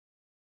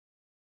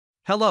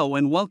Hello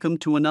and welcome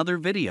to another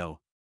video.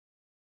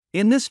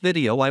 In this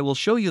video I will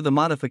show you the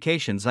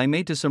modifications I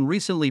made to some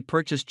recently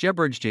purchased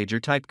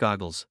Gebirgsjäger type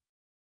goggles.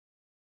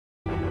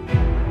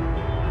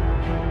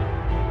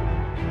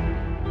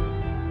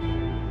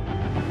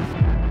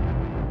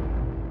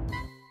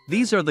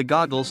 These are the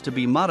goggles to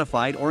be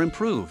modified or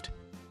improved.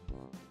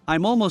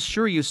 I'm almost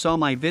sure you saw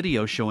my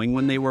video showing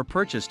when they were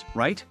purchased,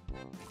 right?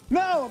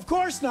 No, of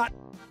course not.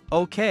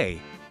 Okay.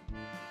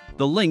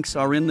 The links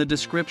are in the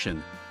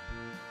description.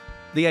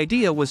 The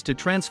idea was to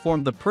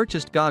transform the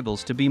purchased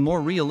goggles to be more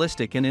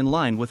realistic and in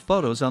line with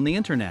photos on the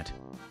internet.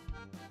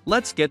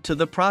 Let's get to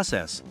the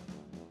process.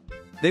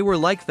 They were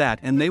like that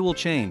and they will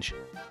change.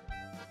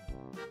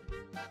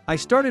 I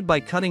started by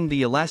cutting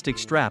the elastic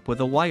strap with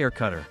a wire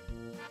cutter.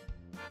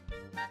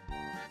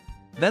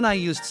 Then I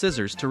used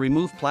scissors to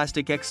remove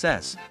plastic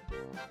excess.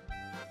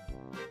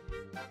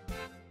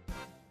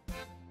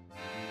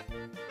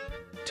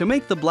 To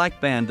make the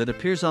black band that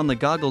appears on the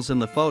goggles in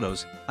the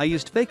photos, I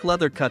used fake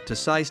leather cut to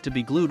size to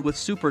be glued with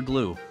super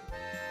glue.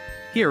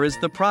 Here is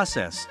the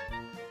process.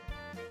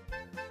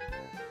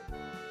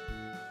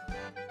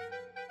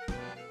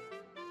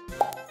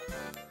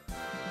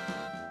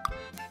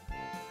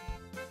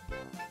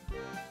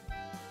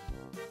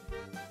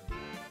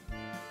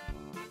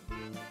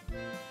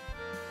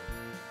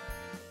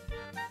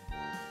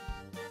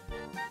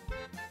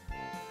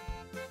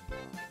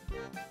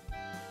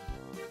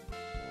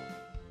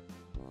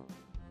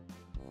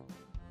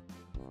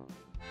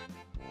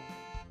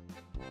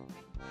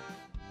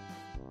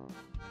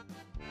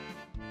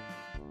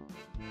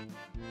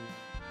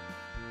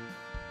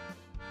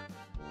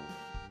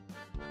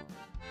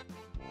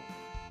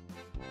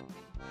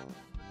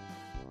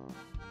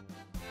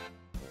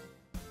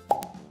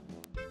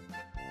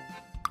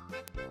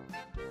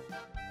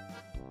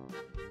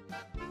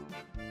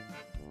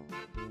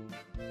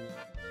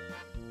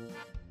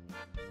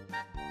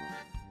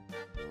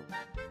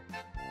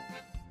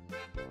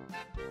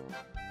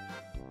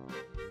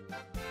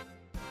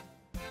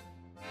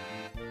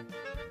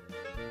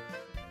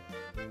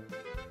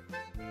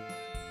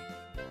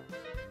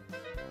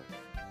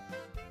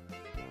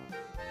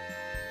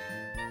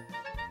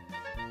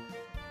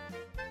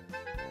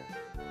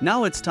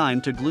 Now it's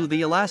time to glue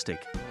the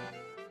elastic.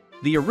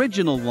 The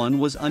original one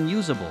was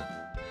unusable.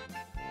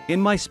 In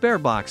my spare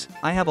box,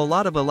 I have a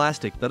lot of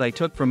elastic that I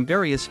took from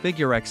various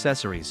figure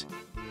accessories.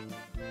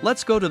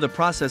 Let's go to the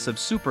process of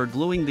super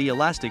gluing the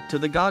elastic to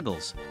the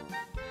goggles.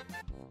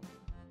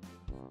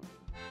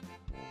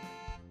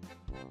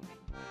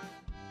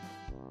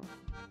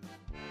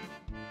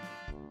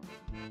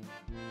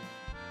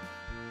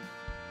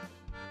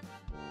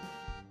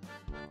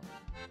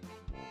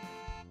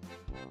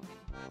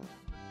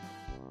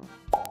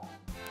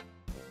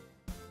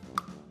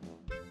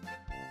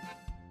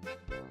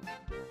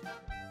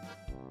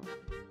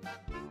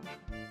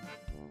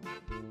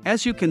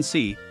 As you can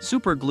see,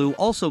 super glue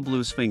also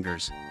glues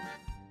fingers.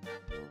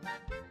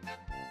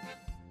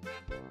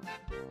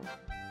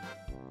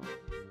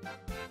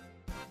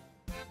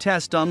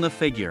 Test on the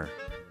figure.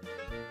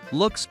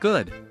 Looks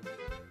good.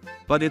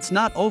 But it's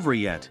not over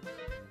yet.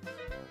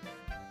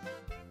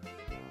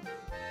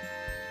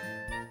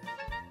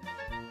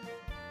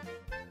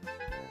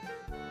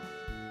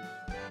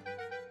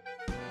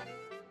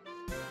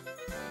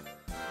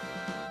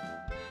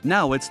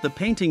 Now it's the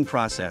painting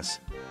process.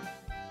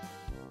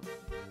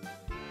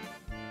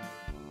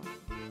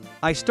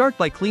 I start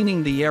by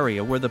cleaning the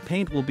area where the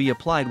paint will be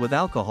applied with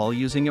alcohol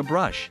using a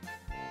brush.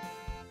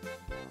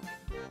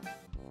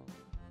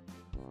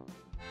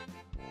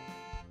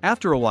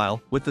 After a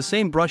while, with the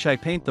same brush I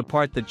paint the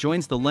part that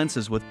joins the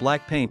lenses with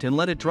black paint and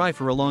let it dry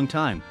for a long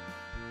time.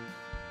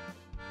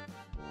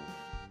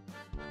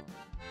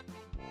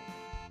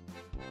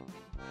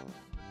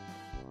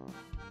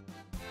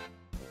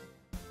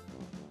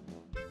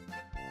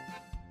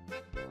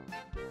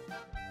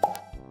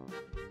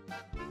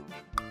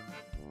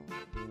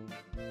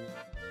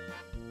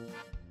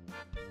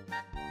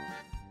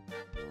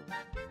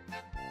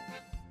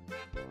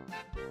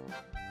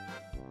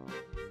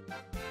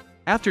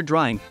 After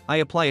drying, I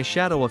apply a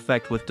shadow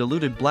effect with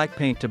diluted black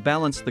paint to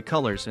balance the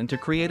colors and to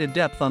create a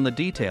depth on the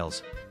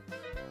details.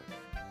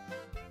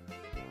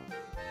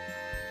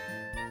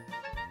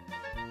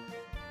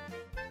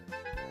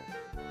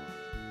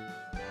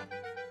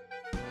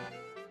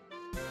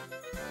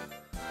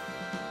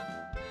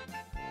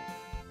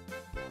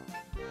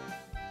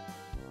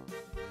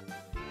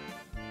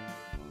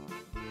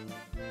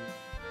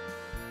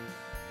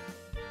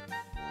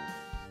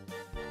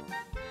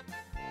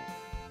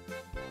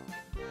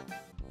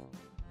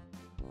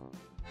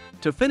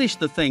 To finish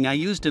the thing, I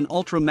used an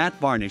ultra matte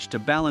varnish to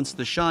balance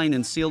the shine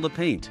and seal the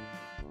paint.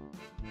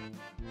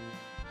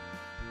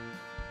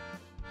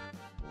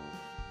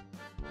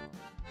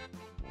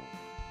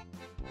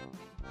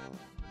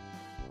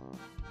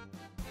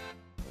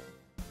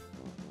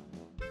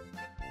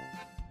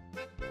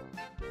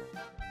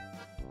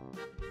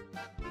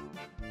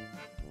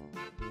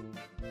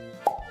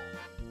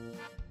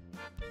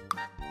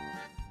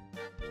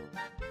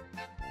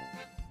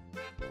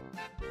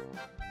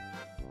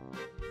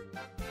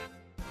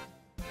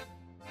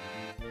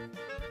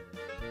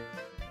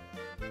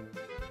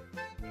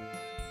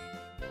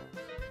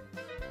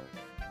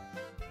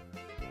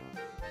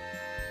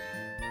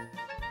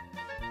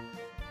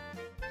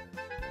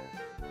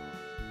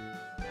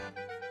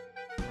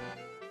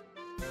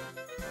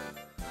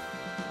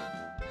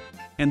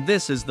 And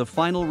this is the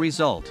final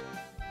result.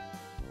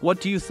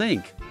 What do you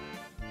think?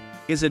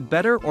 Is it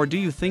better, or do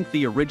you think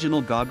the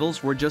original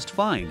goggles were just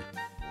fine?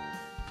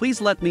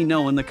 Please let me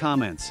know in the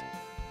comments.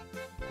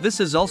 This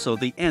is also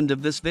the end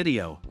of this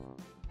video.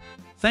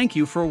 Thank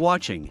you for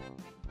watching.